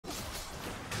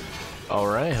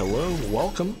Alright, hello,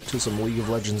 welcome to some League of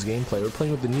Legends gameplay. We're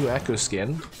playing with the new Ekko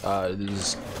skin. This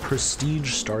is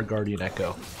Prestige Star Guardian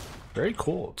Ekko. Very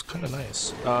cool, it's kind of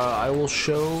nice. I will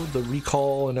show the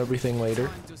recall and everything later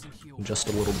in just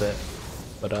a little bit.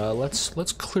 But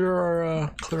let's clear our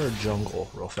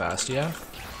jungle real fast, yeah?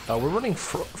 We're running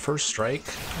First Strike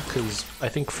because I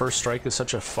think First Strike is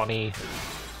such a funny,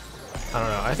 I don't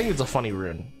know, I think it's a funny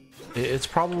rune. It's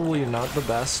probably not the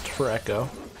best for Ekko,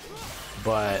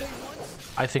 but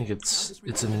I think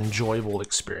it's an enjoyable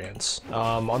experience.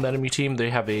 On the enemy team, they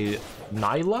have a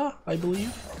Nyla, I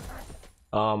believe.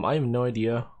 I have no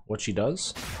idea what she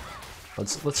does.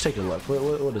 Let's take a look.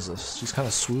 What is this? She's kind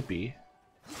of swoopy.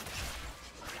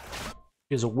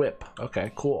 She has a whip.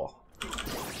 Okay, cool.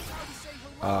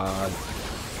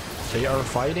 They are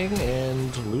fighting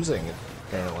and losing,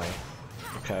 apparently.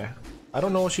 Okay. I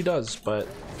don't know what she does, but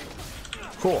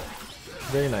cool.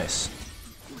 Very nice.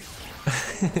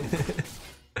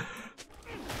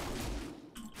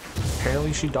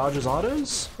 Apparently she dodges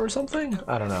autos or something?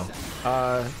 I don't know.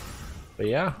 But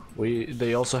yeah,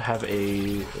 they also have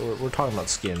a, we're talking about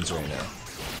skins right now.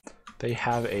 They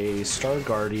have a Star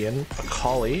Guardian,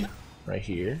 Aechkay, right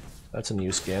here. That's a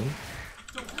new skin.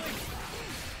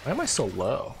 Why am I so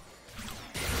low?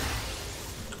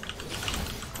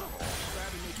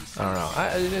 I don't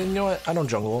know. You know what? I don't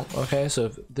jungle, okay? So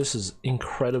if this is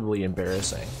incredibly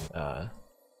embarrassing.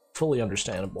 Fully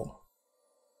understandable.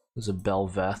 There's a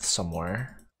Belveth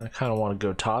somewhere. I kind of want to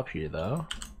go top here, though.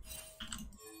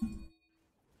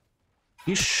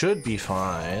 He should be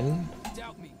fine.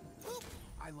 Doubt me.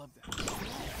 I love that.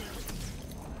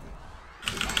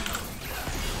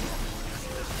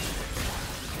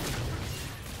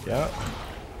 Yeah.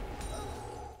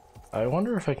 I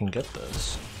wonder if I can get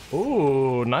this.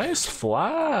 Ooh, nice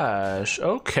flash.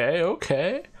 Okay,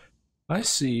 okay. I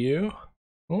see you.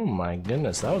 Oh my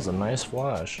goodness, that was a nice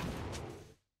flash.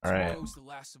 All right.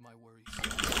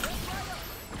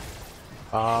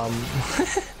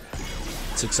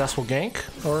 Successful gank,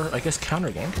 or I guess counter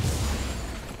gank.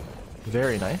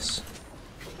 Very nice.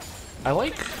 I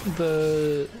like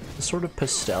the sort of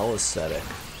pastel aesthetic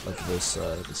of this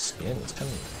skin. It's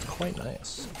kind of quite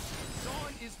nice.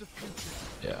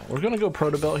 Yeah, we're gonna go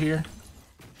proto belt here.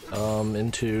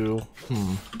 Into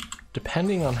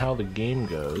depending on how the game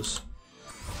goes.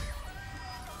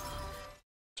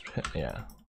 Yeah.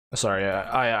 Sorry,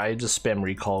 I just spam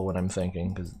recall when I'm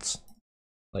thinking because it's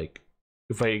like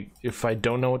if I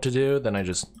don't know what to do, then I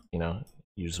just, you know,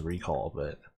 use the recall.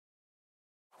 But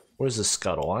where's the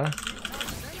scuttle, huh?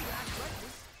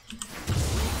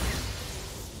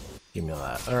 Give me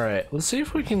that. All right, let's see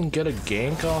if we can get a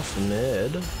gank off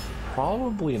mid.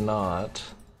 Probably not,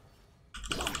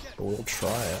 but we'll try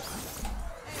it.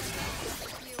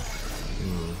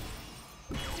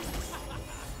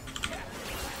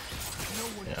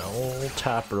 Yeah, we'll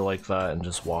tap her like that and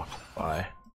just walk by.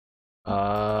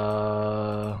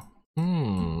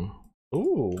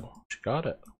 Ooh, she got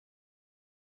it.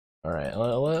 Alright,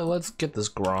 let's get this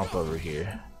Gromp over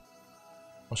here.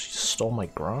 Oh, she stole my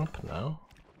Gromp now?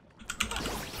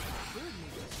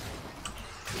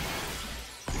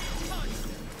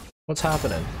 What's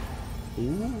happening?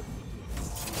 Ooh.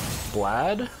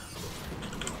 Blad?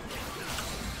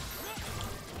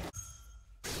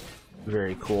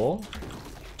 Very cool.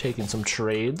 Taking some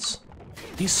trades.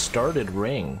 He started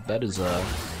ring. That is a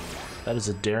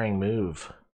daring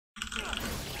move.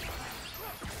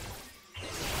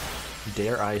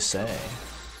 Dare I say.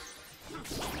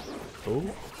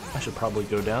 Oh, I should probably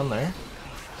go down there.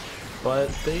 But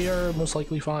they are most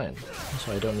likely fine,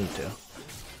 so I don't need to.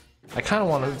 I kind of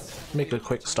want to make a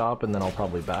quick stop and then I'll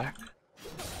probably back.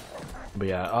 But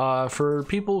yeah, for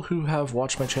people who have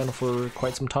watched my channel for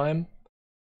quite some time,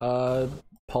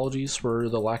 apologies for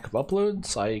the lack of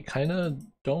uploads. I kind of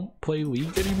don't play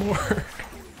League anymore.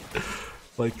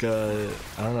 Like, I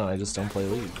don't know, I just don't play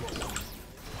League.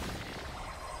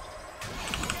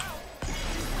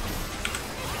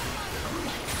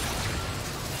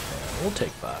 Yeah, we'll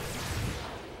take that.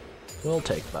 We'll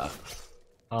take that.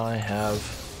 I have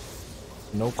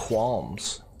no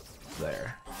qualms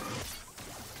there.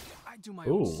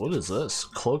 Ooh, what is this?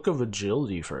 Cloak of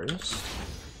Agility first.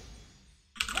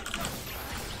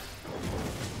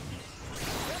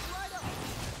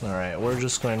 Alright, we're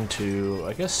just going to,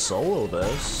 I guess, solo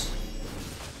this.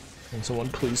 Can someone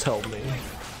please help me?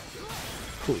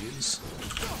 Please.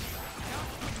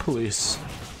 Please.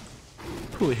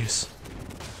 Please.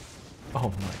 Oh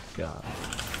my god.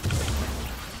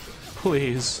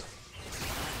 Please.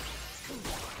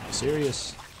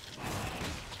 Serious?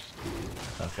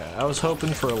 Okay, I was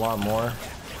hoping for a lot more.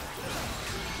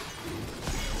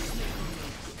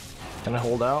 Can I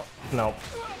hold out? No.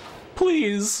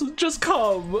 Please, just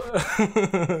come.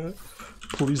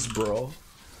 Please, bro.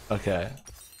 Okay.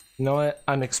 You know what?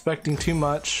 I'm expecting too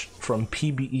much from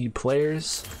PBE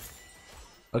players.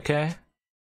 Okay?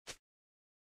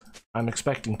 I'm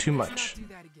expecting too much.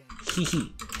 Hee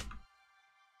hee.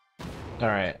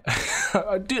 Alright.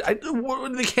 Dude,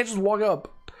 they can't just walk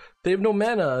up. They have no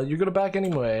mana. You're gonna back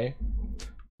anyway.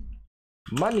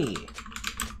 Money.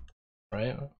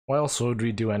 Right? Why else would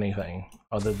we do anything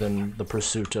other than the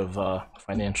pursuit of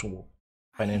financial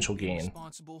gain?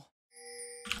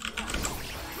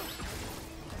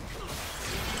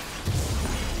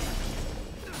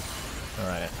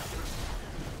 Alright.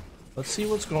 Let's see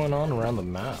what's going on around the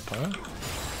map, huh?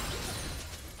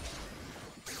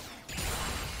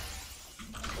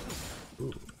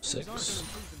 Ooh, 6.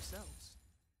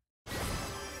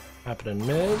 Happening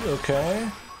mid, okay.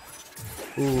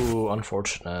 Ooh,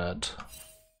 unfortunate.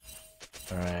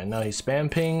 Alright, now he spam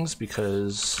pings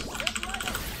because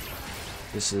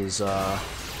this is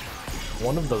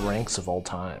one of the ranks of all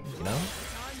time, you know?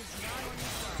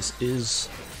 This is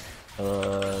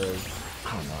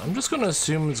I don't know, I'm just gonna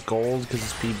assume it's gold because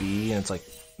it's PBE and it's like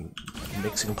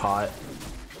mixing pot.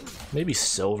 Maybe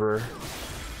silver.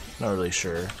 Not really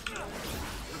sure.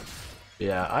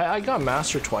 Yeah, I got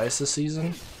master twice this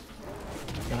season.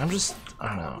 And I'm just, I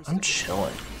don't know, I'm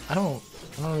chilling. I don't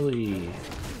really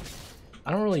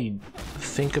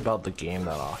think about the game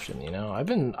that often, you know? I've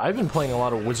been playing a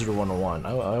lot of Wizard 101,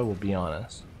 I will be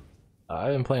honest.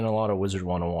 I've been playing a lot of Wizard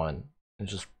 101. And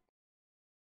just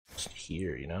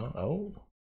here, you know? Oh.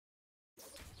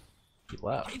 He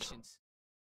left.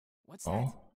 What's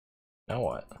Oh. Now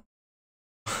what?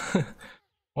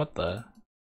 What the?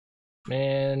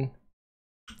 Man.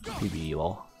 PBE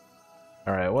lol.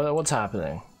 Alright, what's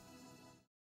happening?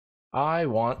 I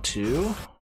want to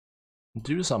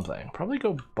do something. Probably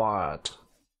go bot.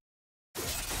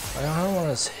 I don't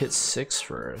want to hit 6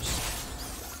 first.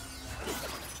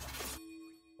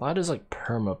 Bot is like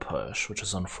perma push, which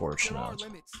is unfortunate.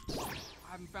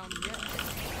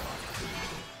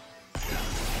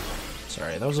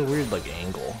 Sorry, that was a weird like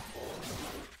angle.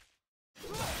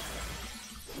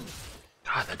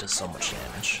 God, that does so much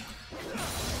damage.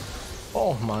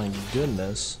 Oh my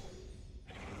goodness.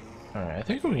 Alright, I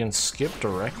think we can skip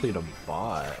directly to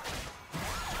bot.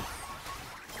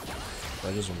 If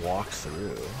I just walk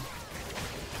through.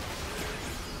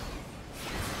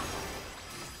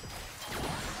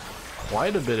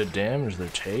 Quite a bit of damage they're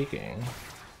taking.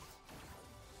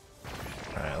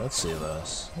 Alright, let's see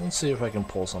this. Let's see if I can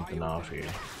pull something off here.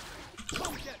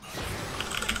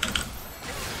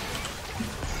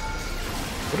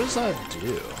 What does that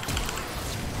do?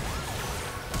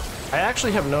 I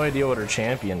actually have no idea what her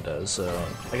champion does, so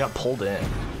I got pulled in.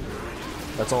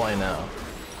 That's all I know.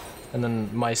 And then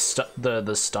my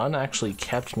the stun actually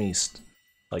kept me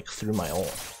like through my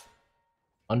ult.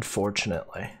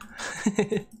 Unfortunately.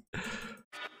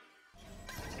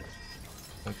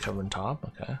 Covering top,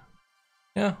 okay.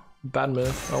 Yeah, bad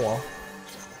move. Oh well.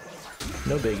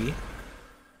 No biggie.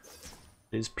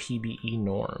 It is PBE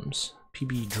norms.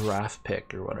 PBE draft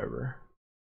pick or whatever.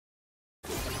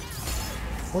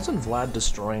 Wasn't Vlad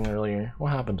destroying earlier?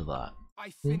 What happened to that? I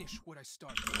finish what I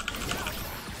started.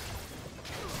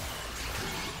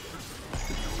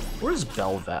 Where's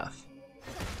Belveth?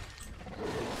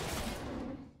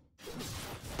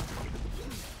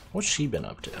 What's she been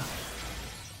up to?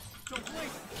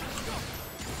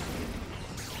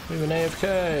 We have an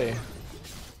AFK.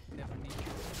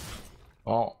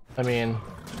 Well, I mean,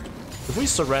 if we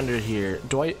surrender here,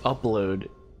 do I upload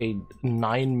a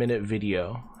 9-minute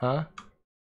video, huh?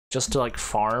 Just to like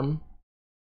farm?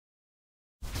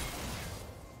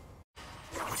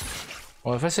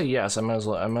 Well, if I say yes, I might as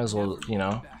well, you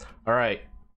know. All right,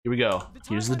 here we go.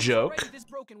 Here's the joke.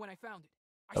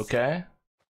 Okay.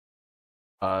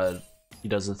 He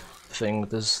does a thing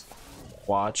with his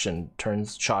watch and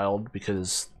turns child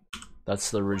because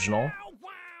that's the original.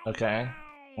 Okay.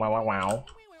 Wow, wow, wow.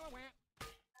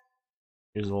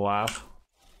 Here's the laugh.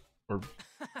 Or,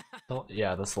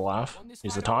 yeah, that's the laugh.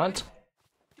 Here's the taunt.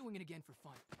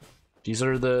 These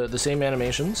are the same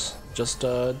animations, just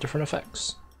different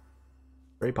effects.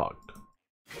 Very pog.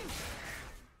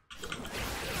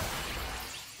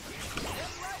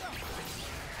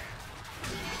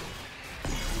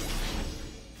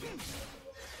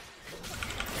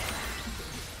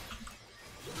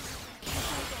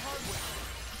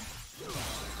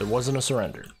 It wasn't a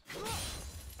surrender.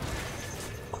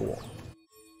 Cool.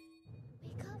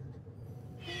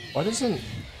 Why doesn't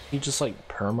he just like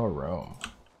perma roam?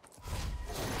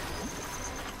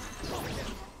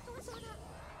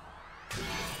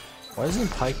 Why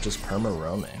isn't Pike just perma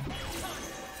roaming?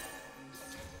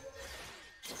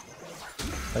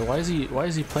 Like, why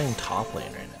is he playing top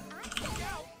lane right now?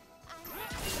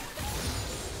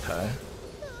 Okay.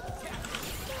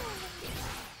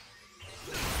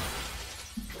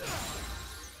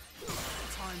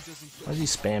 Why is he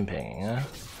spam pinging, huh?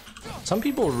 Some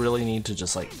people really need to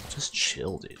just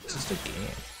chill, dude. It's just a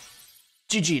game.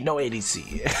 GG, no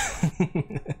ADC.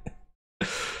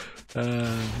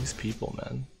 These people,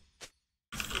 man.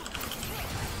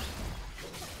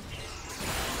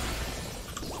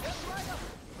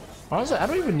 Honestly, I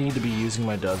don't even need to be using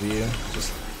my W.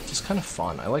 Just kind of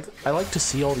fun. I like to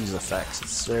see all these effects.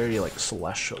 It's very like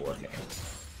celestial looking.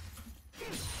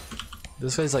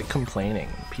 This guy's like complaining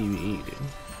PBE, dude.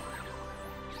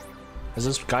 Has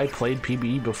this guy played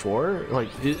PBE before? Like,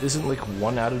 isn't like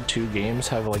 1 out of 2 games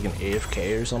have like an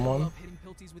AFK or someone?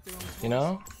 You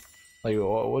know? Like,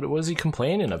 what is he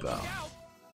complaining about?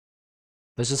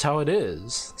 That's just how it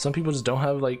is. Some people just don't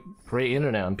have like great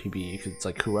internet on PBE because it's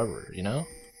like whoever, you know?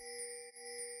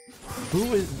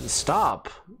 Who is? Stop!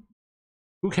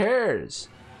 Who cares?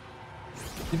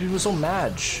 The dude was so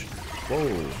mad. Whoa!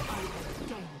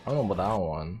 I don't know about that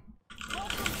one.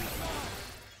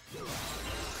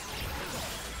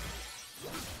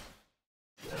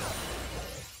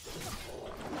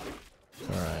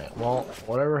 Alright, well,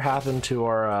 whatever happened to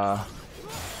our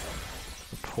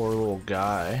poor little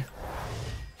guy,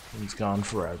 he's gone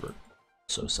forever.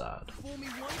 So sad.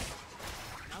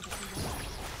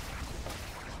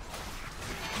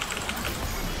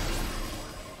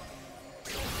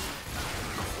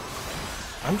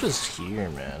 I'm just here,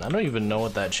 man. I don't even know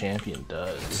what that champion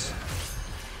does.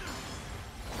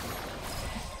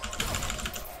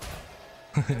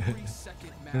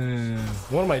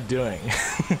 What am I doing?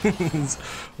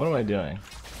 What am I doing?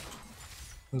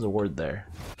 There's a word there.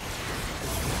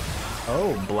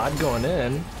 Oh, Blood going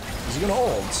in. Is he gonna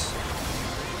ult?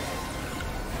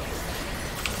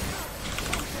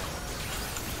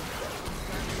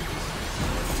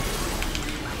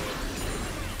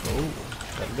 Oh,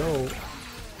 gotta go.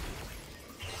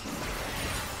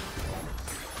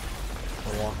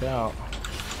 I'll walk out.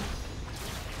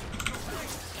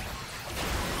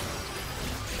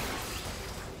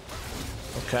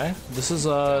 Okay, this is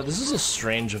a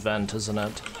strange event, isn't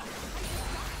it?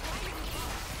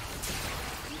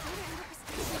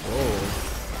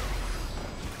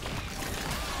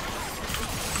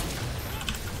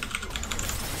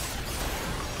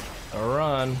 Whoa. A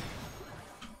run.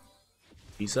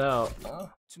 Peace out.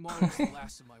 Tomorrow's the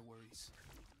last of my worries.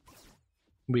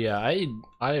 But yeah,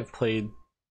 I have played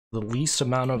the least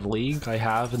amount of League I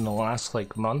have in the last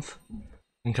like month.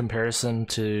 In comparison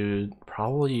to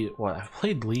probably, what, I've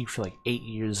played League for like 8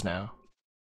 years now.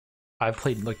 I've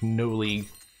played like no League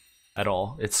at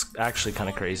all. It's actually kind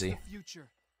of crazy.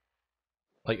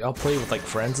 Like, I'll play with like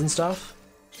friends and stuff,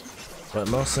 but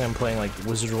mostly I'm playing like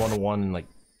Wizard 101 and like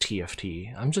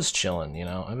TFT. I'm just chilling, you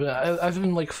know? I've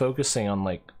been like focusing on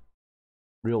like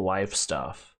real life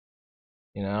stuff,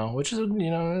 you know? Which is,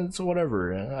 you know, it's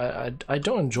whatever. I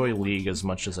don't enjoy League as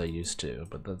much as I used to,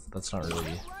 but that's not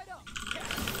really...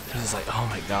 It's like, oh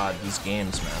my god, these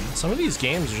games, man. Some of these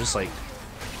games are just like,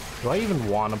 do I even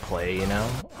want to play, you know?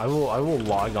 I will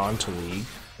log on to League,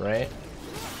 right?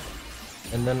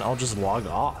 And then I'll just log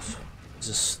off.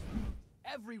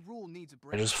 Every rule needs a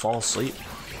break. I just fall asleep.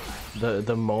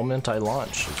 The moment I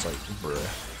launch, it's like, bruh.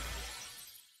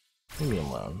 Leave me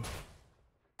alone.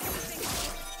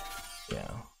 Yeah.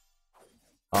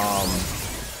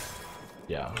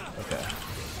 Yeah, okay.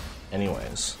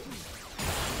 Anyways.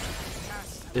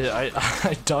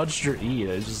 I dodged your E.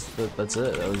 That's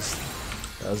it. That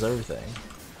was everything.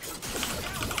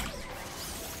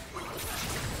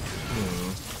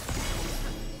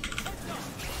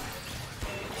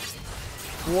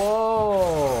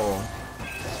 Whoa!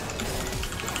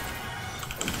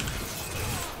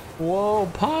 Whoa,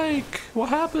 Pike! What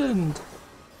happened?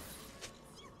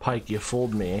 Pike, you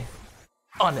fooled me.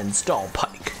 Uninstall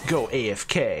Pike. Go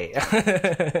AFK.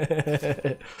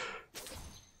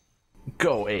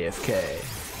 Go AFK.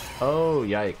 Oh,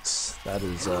 yikes. That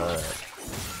is,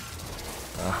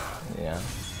 yeah.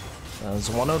 That was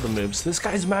one of the moves. This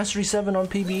guy's Mastery 7 on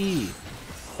PBE.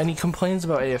 And he complains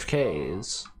about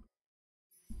AFKs.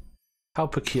 How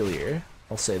peculiar.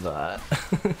 I'll say that.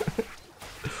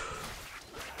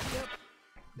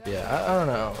 Yeah, I don't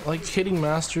know. Like, hitting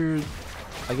Master,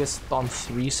 I guess, on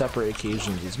 3 separate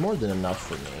occasions is more than enough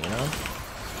for me, you know?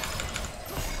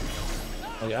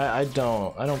 Like, I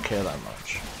don't care that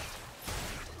much.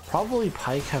 Probably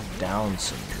Pike have Down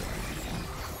syndrome.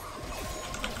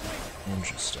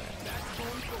 Interesting.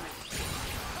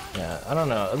 Yeah, I don't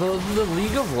know. The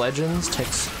League of Legends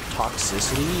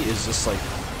toxicity is just like,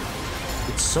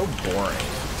 it's so boring.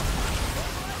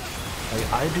 Like,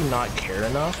 I do not care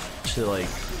enough to like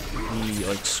be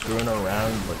like screwing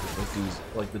around like these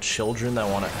like the children that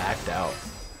want to act out,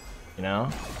 you know?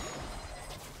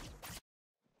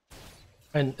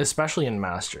 And especially in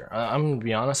Master. I'm gonna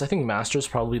be honest, I think Master is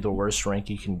probably the worst rank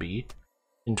you can be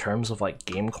in terms of like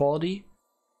game quality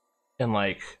and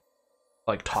like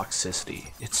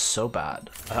toxicity. It's so bad.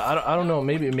 I don't know,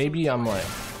 maybe I'm like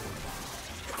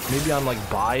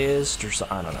biased or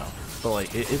something, I don't know. But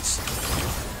like it's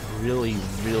really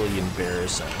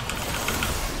embarrassing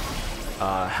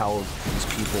how these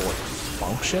people like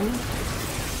function.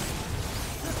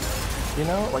 You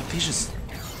know, like they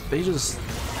just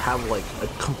have like a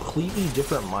completely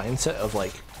different mindset of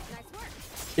like,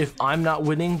 if I'm not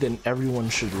winning then everyone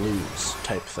should lose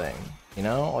type thing, you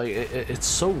know? Like it's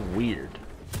so weird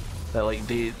that like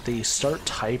they start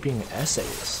typing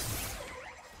essays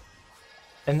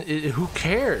and who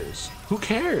cares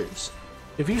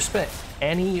if you spent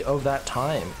any of that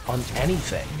time on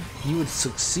anything, you would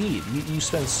succeed. You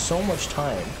spend so much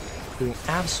time doing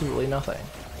absolutely nothing.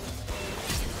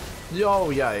 Oh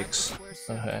yikes.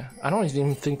 Okay, I don't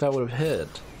even think that would have hit.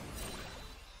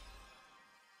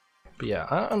 But yeah,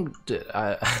 I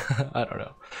don't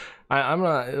know. I'm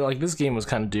not like, this game was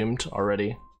kind of doomed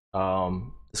already.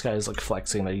 This guy is like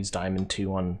flexing that he's Diamond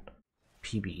 2 on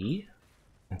PBE.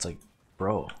 It's like,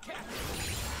 bro,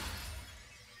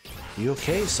 you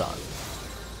okay, son?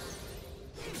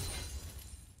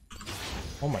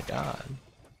 Oh my god.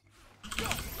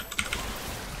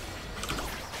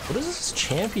 What does this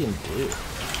champion do?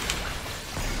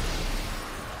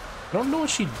 I don't know what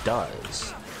she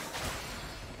does.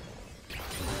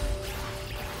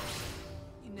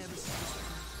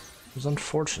 It was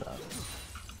unfortunate.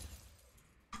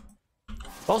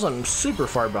 Also, I'm super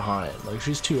far behind. Like,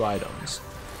 she's 2 items.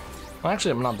 Well,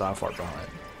 actually, I'm not that far behind.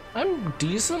 I'm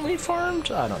decently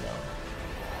farmed? I don't know.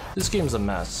 This game's a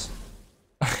mess.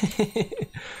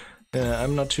 Yeah,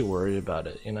 I'm not too worried about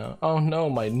it, you know? Oh no,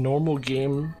 my normal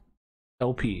game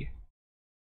LP.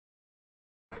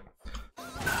 Yeah,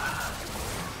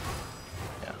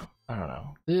 I don't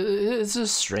know. It's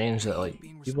just strange that, like,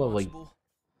 people have, like,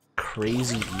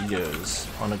 crazy egos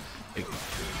on a, like,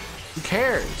 who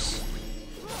cares?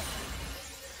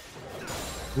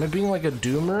 Am I being like a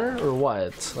doomer or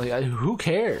what? Like, who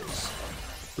cares?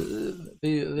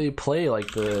 They play like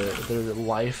their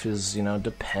life is, you know,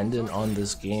 dependent on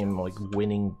this game, like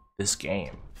winning this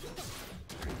game.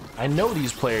 I know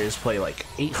these players play like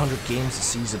 800 games a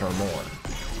season or more,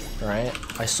 right?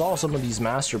 I saw some of these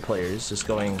master players just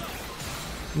going,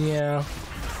 yeah,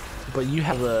 but you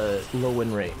have a low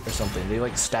win rate or something. They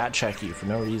like stat check you for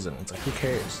no reason. It's like, who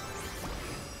cares?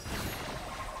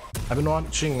 I've been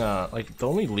watching like the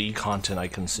only League content I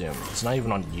consume. It's not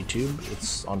even on YouTube.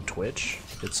 It's on Twitch.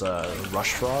 It's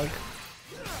Rush Frog.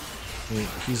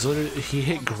 He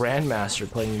hit Grandmaster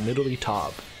playing middle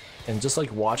top, and just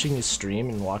like watching his stream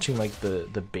and watching like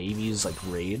the babies like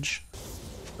rage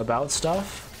about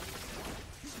stuff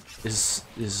is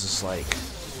just like,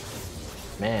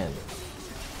 man,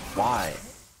 why?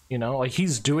 You know, like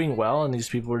he's doing well and these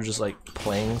people are just like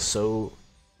playing so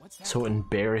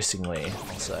embarrassingly,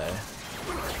 I'll say.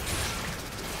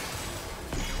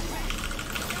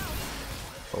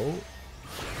 Oh.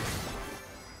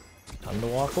 Time to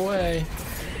walk away.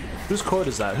 Whose quote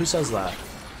is that? Who says that?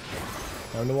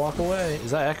 Time to walk away. Is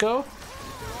that Echo?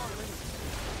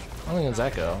 I don't think it's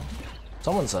Echo.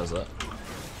 Someone says it.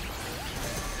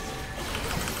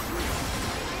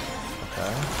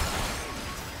 Okay.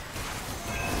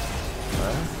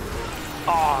 Okay.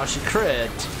 Oh, she crit.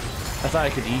 I thought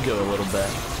I could ego a little bit.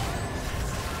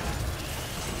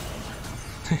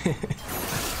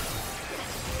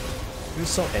 He was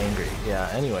so angry. Yeah,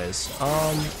 anyways.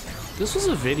 This was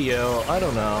a video. I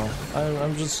don't know.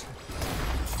 I'm just...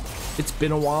 It's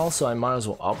been a while, so I might as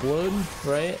well upload,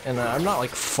 right? And I'm not, like,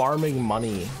 farming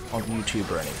money on YouTube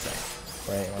or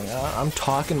anything, right? Like, I'm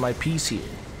talking my piece here,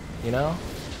 you know?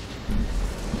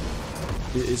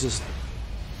 It's just...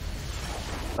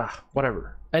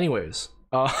 whatever. Anyways.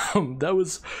 That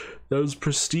was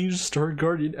Prestige Star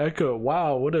Guardian Ekko.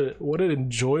 Wow, what an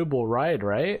enjoyable ride,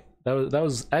 right? That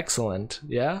was excellent.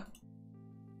 Yeah,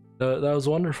 that was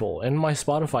wonderful. And my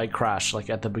Spotify crashed like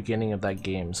at the beginning of that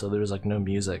game, so there was like no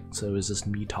music, so it was just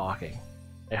me talking.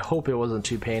 I hope it wasn't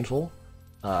too painful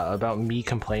about me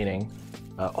complaining.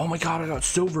 Oh my god, I got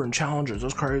silver in challenges.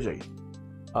 That's crazy.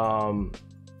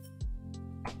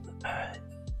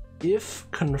 If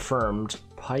confirmed,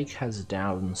 Pike has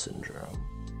Down syndrome.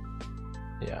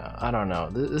 Yeah, I don't know.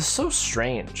 This is so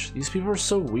strange. These people are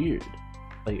so weird.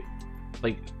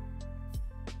 Like,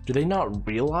 do they not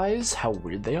realize how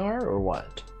weird they are, or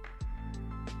what?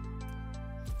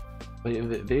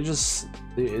 They just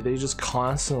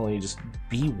constantly just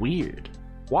be weird.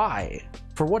 Why?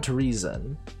 For what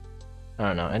reason? I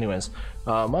don't know. Anyways,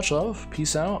 much love.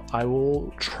 Peace out. I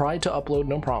will try to upload,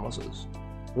 no promises.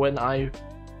 When I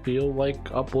feel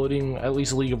like uploading at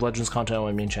least League of Legends content on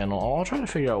my main channel, I'll try to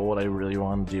figure out what I really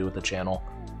want to do with the channel.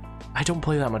 I don't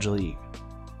play that much League.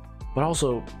 But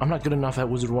also, I'm not good enough at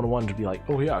Wizard 101 to be like,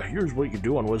 oh yeah, here's what you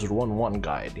do on Wizard 101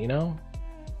 guide, you know?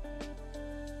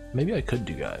 Maybe I could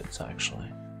do guides,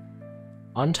 actually.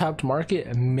 Untapped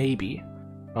market? Maybe.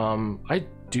 I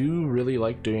do really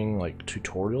like doing like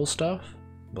tutorial stuff.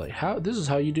 Like, this is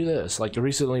how you do this. Like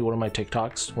recently, one of my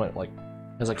TikToks went like,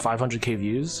 has like 500k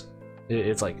views.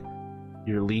 It's like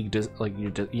your league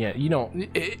yeah, you know,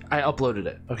 I uploaded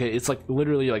it. Okay, it's like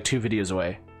literally like 2 videos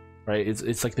away, right?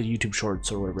 It's like the YouTube Shorts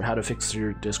or whatever. How to fix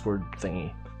your Discord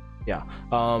thingy. Yeah.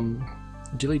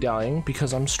 Dilly-dallying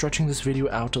because I'm stretching this video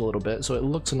out a little bit so it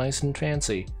looks nice and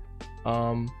fancy.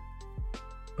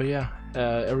 But yeah,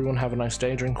 everyone have a nice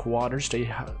day. Drink water. Stay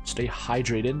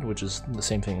hydrated, which is the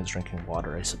same thing as drinking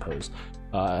water, I suppose.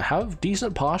 Have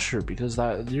decent posture because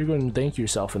you're going to thank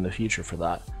yourself in the future for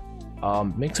that.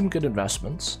 Make some good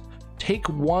investments. Take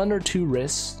 1 or 2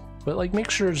 risks, but like make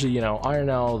sure to, you know, iron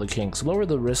out all the kinks. Lower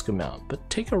the risk amount, but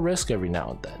take a risk every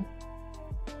now and then.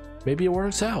 Maybe it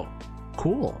works out.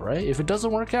 Cool, right? If it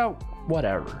doesn't work out,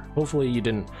 whatever. Hopefully you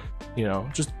didn't, you know,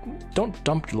 just don't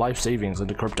dump your life savings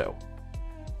into crypto.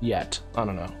 I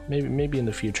don't know. Maybe in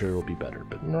the future it will be better,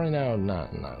 but right now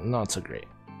not so great.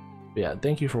 But yeah,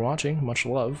 thank you for watching. Much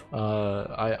love.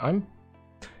 I'm,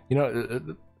 you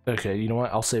know, okay, you know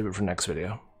what? I'll save it for next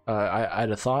video. I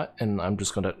had a thought and I'm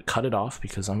just gonna cut it off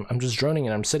because I'm just droning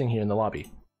and I'm sitting here in the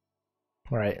lobby.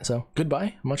 All right, so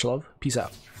goodbye. Much love. Peace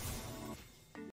out.